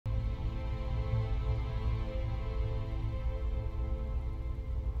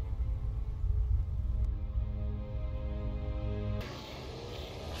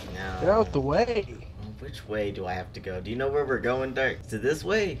Get out the way. Which way do I have to go? Do you know where we're going, Dark? To this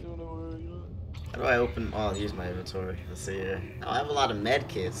way? How do I open? Oh, here's my inventory. Let's see here. Oh, I have a lot of med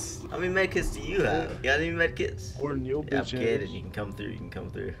kits. How many med kits do you have? You got any med kits? Or in your Yeah, bitch kid, ass. you can come through. You can come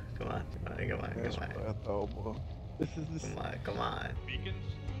through. Come on. Come on. Come on. That's Come what on. I thought, boy. Come on. Come on. Beacons?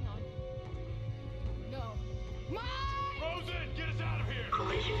 No. Mike! Frozen! Get us out of here!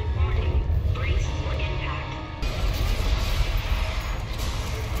 Collision warning. Brace for impact.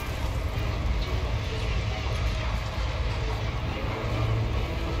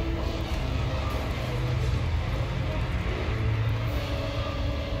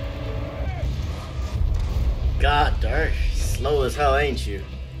 God, Dark. Slow as hell, ain't you?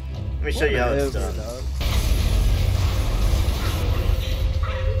 Let me show you how it's done.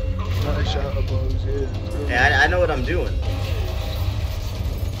 Nice shot of bugs, yeah. Yeah, I know what I'm doing.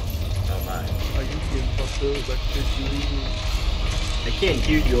 Oh my. Are you getting fucked up like 50 years? I can't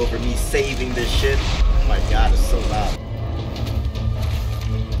hear you over me saving this shit. Oh my god, it's so loud.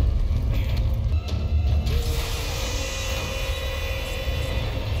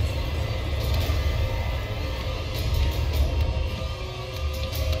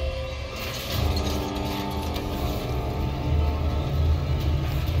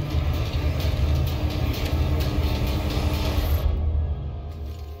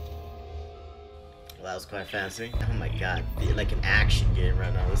 That was quite fancy. Oh my god, like an action game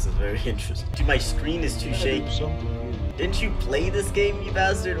right now. This is very interesting. Dude, my screen is too shaky. Didn't you play this game, you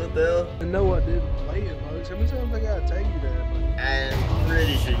bastard? What the hell? I know I didn't play it, Bugs. How many times I gotta tell you that, man? I'm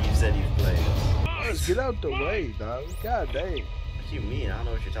pretty sure you said you've played this. Bugs, get out the way, dog. God dang. What do you mean? I don't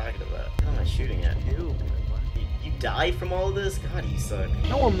know what you're talking about. What am I shooting at? Ew, You die from all this? God, you suck.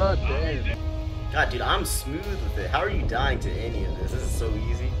 no, I'm not dead. God, dude, I'm smooth with it. How are you dying to any of this? This is so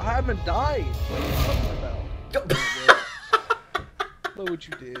easy. I haven't died. What are you talking about? Look what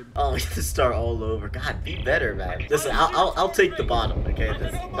you did. Oh, we have to start all over. God, be better, man. Listen, I'll take the bottom, okay?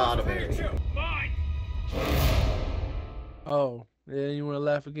 This bottom area. Mine! Oh, yeah, you wanna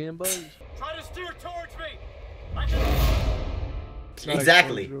laugh again, Bugs? Try to steer towards me! I can...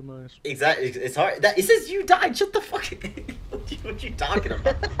 Exactly. Real nice. Exactly. It's hard. It says you died. Shut the fuck up. What you talking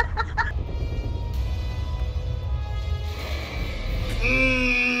about?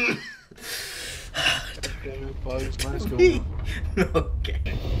 Okay, Bugs, nice going. Okay.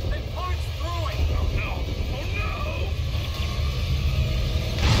 They punched through it! Oh no! Oh no!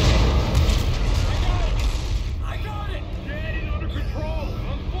 I got it! Get it under control!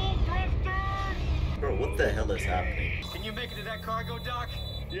 I'm full thrusters! Bro, what the hell is happening? Can you make it to that cargo dock?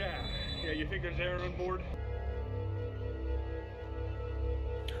 Yeah. Yeah, you think there's air on board?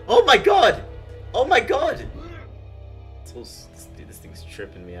 Oh my god! Oh my god! Dude, this thing's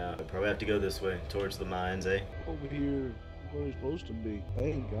tripping me out. I probably have to go this way, towards the mines, eh? Over here, where it's supposed to be. I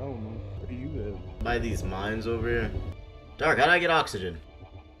ain't going, man. Where you at? By these mines over here. Dark, how do I get oxygen?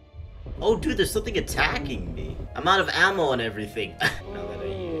 Oh, dude, there's something attacking me. I'm out of ammo and everything. Now that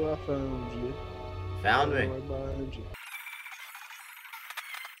Oh, I found you. found me. Right behind you.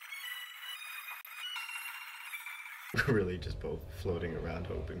 We're really just both floating around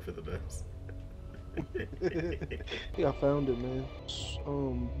hoping for the best. Yeah, I found it, man.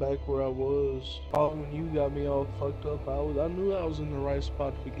 Back where I was. Oh, when you got me all fucked up, I knew I was in the right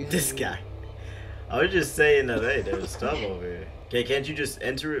spot to begin This with. guy. I was just saying that, hey, there's stuff over here. Okay, can't you just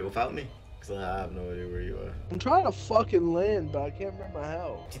enter it without me? Because I have no idea where you are. I'm trying to fucking land, but I can't remember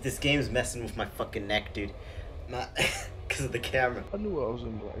how. Dude, this game's messing with my fucking neck, dude. Because of the camera. I knew I was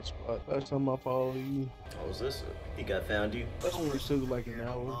in the right spot. Last time I followed you. What was this? You got found you? That only took like an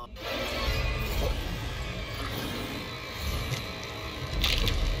hour.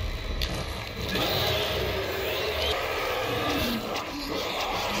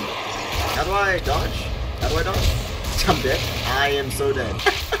 How do I dodge? How do I dodge? I'm dead. I am so dead.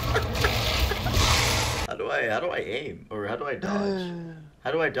 How do I aim? Or how do I dodge?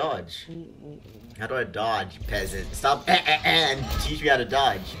 How do I dodge? How do I dodge, peasant? Stop and teach me how to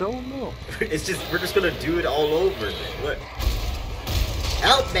dodge. Don't know. It's just, we're just gonna do it all over, man. What?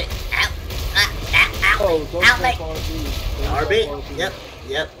 Help me! Help! Oh, don't Help go me! far through. Don't go RB? far through. Yep,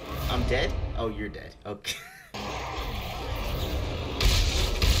 yep. I'm dead? Oh, you're dead. Okay.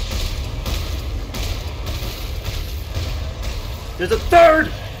 There's a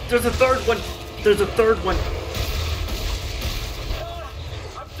third! There's a third one! There's a third one!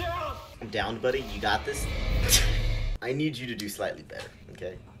 I'm down! I'm down, buddy. You got this? I need you to do slightly better,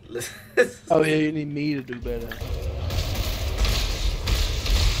 okay? Listen. Oh yeah, you need me to do better.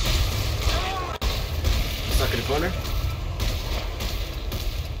 Stuck in the corner.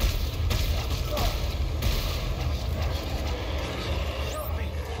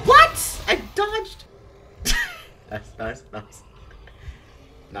 What?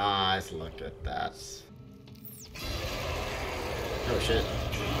 Nice, look at that. Oh shit.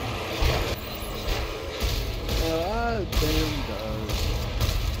 Ah, damn dog.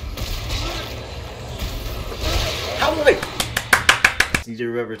 How do I? Need to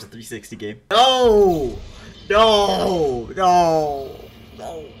remember it's a 360 game. No! No! No!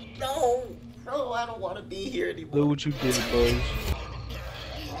 No! No! No! I don't want to be here anymore. Look what you did, Bugs.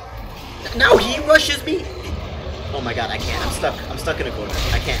 No, he rushes me. Oh my god, I can't. I'm stuck. I'm stuck in a corner.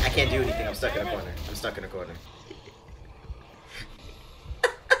 I can't do anything. I'm stuck in a corner. I'm stuck in a corner.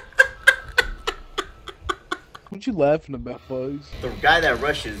 What you laughing about, Bugs? The guy that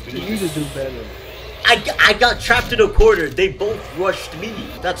rushes me. You need to do better. I got trapped in a corner. They both rushed me.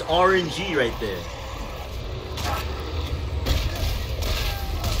 That's RNG right there.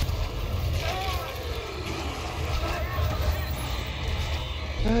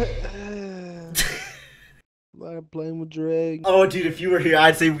 I'm playing with drag. Oh, dude, if you were here,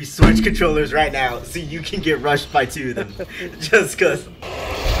 I'd say we switch controllers right now so you can get rushed by 2 of them. Just cause.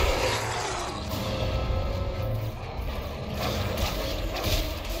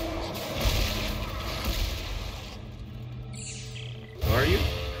 Where are you?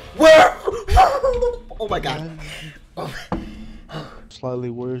 Where? Oh my god. Oh. Slightly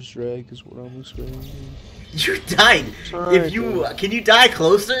worse drag is what I'm experiencing. You died. Sorry, If you dude. can you die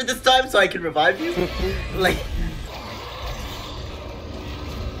closer this time so I can revive you? Like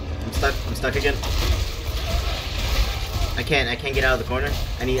I'm stuck again. I can't get out of the corner.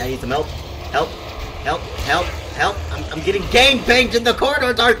 I need some help. Help. Help. Help. Help. I'm getting gang banged in the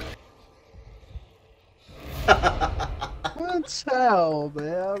corner, Dark. What's hell,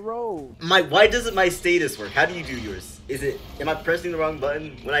 man? I rolled. Why doesn't my status work? How do you do yours? Am I pressing the wrong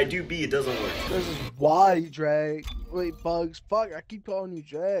button? When I do B, it doesn't work. This is why drag. Wait, Bugs. Fuck, I keep calling you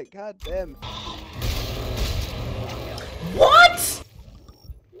drag. God damn it. What?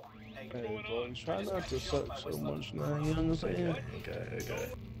 Hey, Bugs, try not to suck so much now, you understand?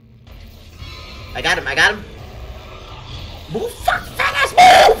 Okay. I got him. Move, fuck, fat ass,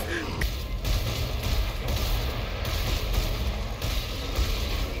 move!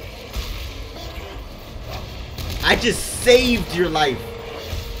 I just saved your life.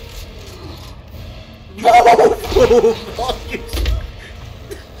 Move! Fuck you.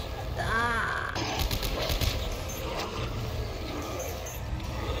 Ah.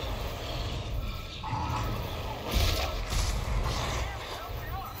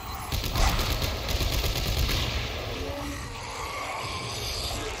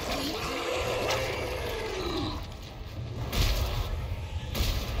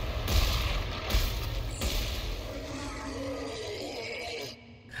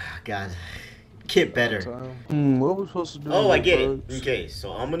 God. Get better. What was supposed to do? Oh, I get it. Bugs? Okay,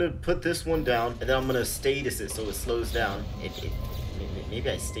 so I'm gonna put this one down, and then I'm gonna status it so it slows down. Maybe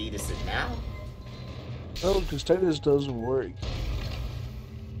I status it now? No, because status doesn't work.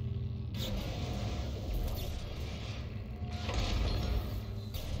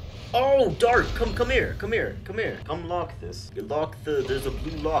 Oh, Dark, come here. Come lock this. You lock there's a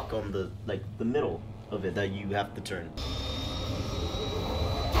blue lock on the middle of it that you have to turn.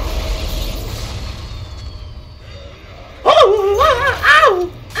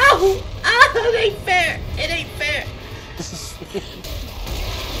 Oh! Ow! It ain't fair!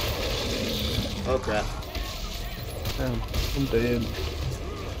 Oh crap. Damn, I'm dead.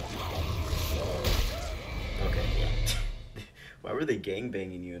 Okay, yeah. Why were they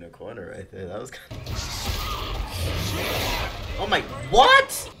gangbanging you in a corner right there? That was kind of... Oh my...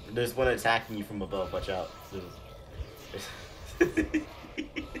 What?! There's one attacking you from above, watch out.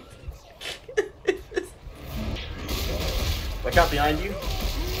 Watch out behind you.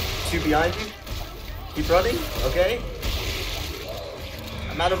 2 behind you. Keep running, okay?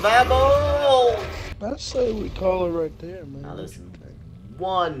 I'm out of ammo! I say we call it right there, man. Now listen,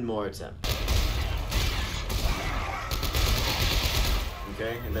 one more attempt.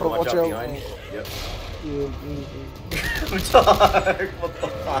 Okay, and then watch out behind you. Yep. Yeah, Dark, what the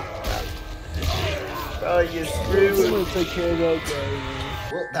fuck? Bro, you screwed. I'm gonna take care of that guy,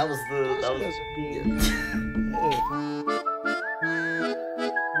 man. Well, that was That's good. Yeah.